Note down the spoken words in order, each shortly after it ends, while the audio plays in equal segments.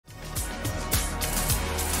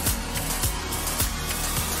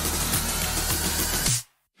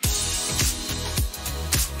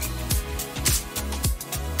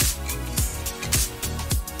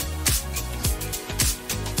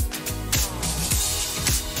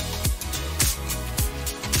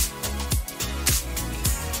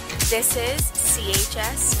This is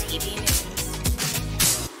CHSTV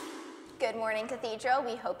News. Good morning, Cathedral.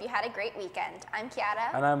 We hope you had a great weekend. I'm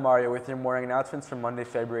Kiara. And I'm Mario with your morning announcements for Monday,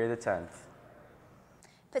 February the 10th.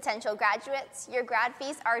 Potential graduates, your grad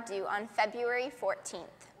fees are due on February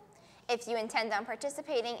 14th. If you intend on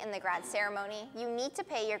participating in the grad ceremony, you need to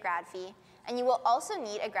pay your grad fee, and you will also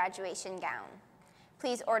need a graduation gown.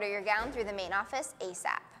 Please order your gown through the main office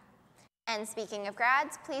ASAP. And speaking of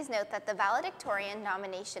grads, please note that the valedictorian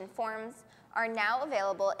nomination forms are now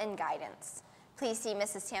available in guidance. Please see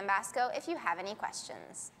Mrs. Tambasco if you have any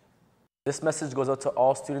questions. This message goes out to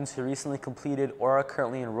all students who recently completed or are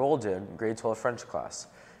currently enrolled in grade 12 French class.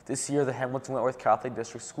 This year, the Hamilton Wentworth Catholic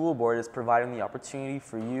District School Board is providing the opportunity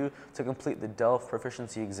for you to complete the DELF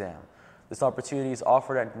proficiency exam. This opportunity is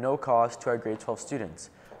offered at no cost to our grade 12 students.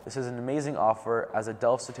 This is an amazing offer as a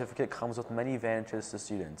DELF certificate comes with many advantages to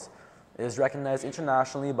students. It is recognized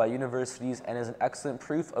internationally by universities and is an excellent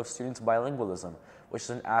proof of students' bilingualism, which is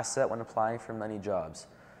an asset when applying for many jobs.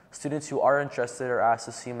 Students who are interested are asked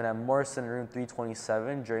to see Madame Morrison in room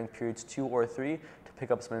 327 during periods 2 or 3 to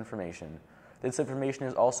pick up some information. This information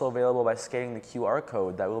is also available by scanning the QR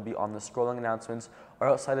code that will be on the scrolling announcements or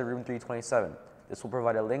outside of room 327. This will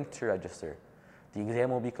provide a link to register. The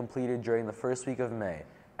exam will be completed during the first week of May.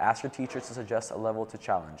 Ask your teachers to suggest a level to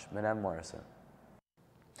challenge. Madame Morrison.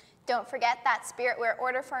 Don't forget that spirit wear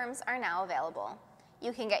order forms are now available.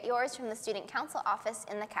 You can get yours from the Student Council office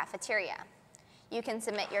in the cafeteria. You can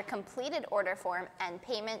submit your completed order form and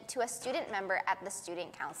payment to a student member at the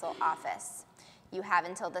Student Council office. You have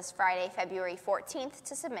until this Friday, February 14th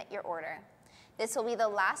to submit your order. This will be the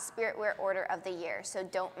last spirit wear order of the year, so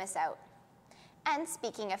don't miss out. And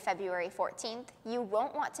speaking of February 14th, you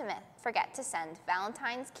won't want to forget to send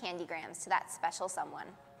Valentine's candygrams to that special someone.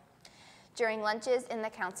 During lunches in the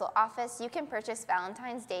council office, you can purchase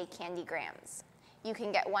Valentine's Day candygrams. You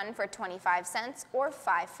can get one for 25 cents or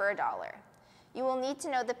 5 for $1. You will need to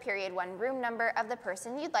know the period 1 room number of the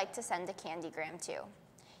person you'd like to send a candygram to.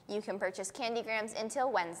 You can purchase candygrams until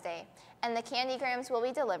Wednesday, and the candygrams will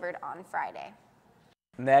be delivered on Friday.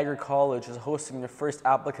 Niagara College is hosting their first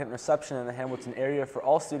applicant reception in the Hamilton area for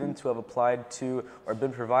all students who have applied to or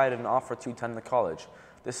been provided an offer to attend the college.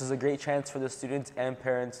 This is a great chance for the students and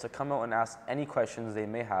parents to come out and ask any questions they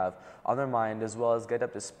may have on their mind, as well as get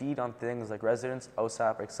up to speed on things like residence,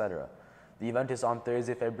 OSAP, etc. The event is on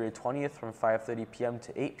Thursday, February 20th from 5:30 p.m.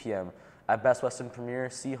 to 8 p.m. at Best Western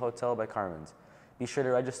Premier C Hotel by Carmen's. Be sure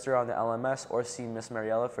to register on the LMS or see Miss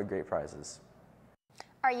Mariella for great prizes.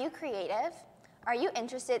 Are you creative? Are you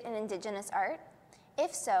interested in Indigenous art?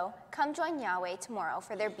 If so, come join Yahweh tomorrow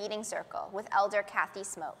for their beading circle with Elder Kathy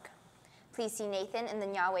Smoke. Please see Nathan in the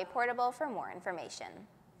Yahweh Portable for more information.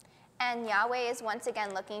 And Yahweh is once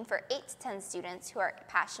again looking for 8 to 10 students who are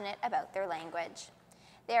passionate about their language.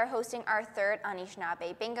 They are hosting our 3rd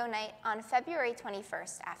Anishinaabe Bingo Night on February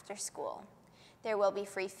 21st after school. There will be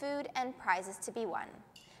free food and prizes to be won.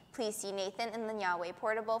 Please see Nathan in the Yahweh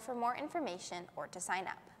Portable for more information or to sign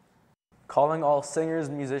up. Calling all singers,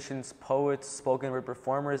 musicians, poets, spoken word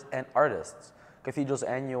performers, and artists. Cathedral's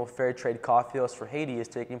annual Fair Trade Coffee House for Haiti is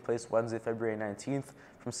taking place Wednesday, February 19th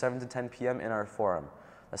from 7 to 10 p.m. in our forum.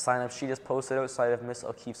 The sign-up sheet is posted outside of Miss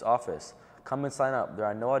O'Keefe's office. Come and sign up. There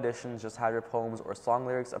are no auditions, just have your poems or song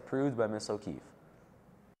lyrics approved by Miss O'Keefe.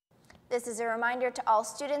 This is a reminder to all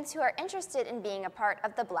students who are interested in being a part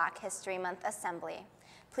of the Black History Month Assembly.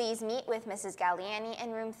 Please meet with Mrs. Galliani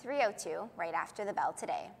in room 302 right after the bell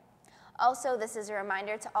today. Also, this is a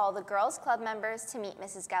reminder to all the Girls Club members to meet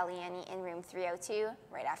Mrs. Galliani in room 302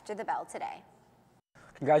 right after the bell today.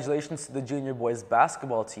 Congratulations to the junior boys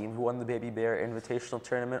basketball team who won the Baby Bear Invitational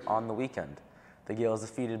Tournament on the weekend. The Gales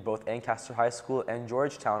defeated both Ancaster High School and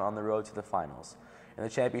Georgetown on the road to the finals. In the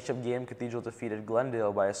championship game, Cathedral defeated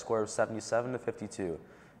Glendale by a score of 77 to 52.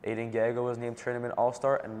 Aiden Gago was named Tournament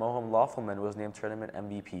All-Star and Moham Lawfulman was named Tournament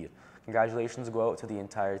MVP. Congratulations go out to the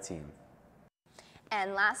entire team.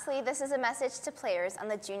 And lastly, this is a message to players on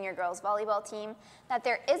the junior girls volleyball team that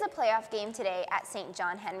there is a playoff game today at St.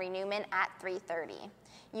 John Henry Newman at 3:30.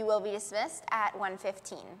 You will be dismissed at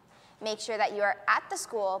 1:15. Make sure that you are at the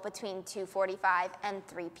school between 2:45 and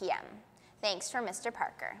 3 p.m. Thanks from Mr.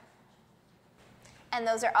 Parker. And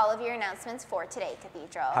those are all of your announcements for today,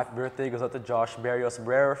 Cathedral. Happy birthday goes out to Josh Barrios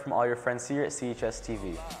Brera from all your friends here at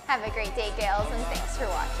CHSTV. Have a great day, Gales, and thanks for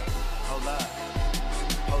watching. Hold up.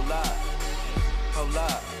 Hold up. Hold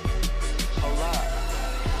up.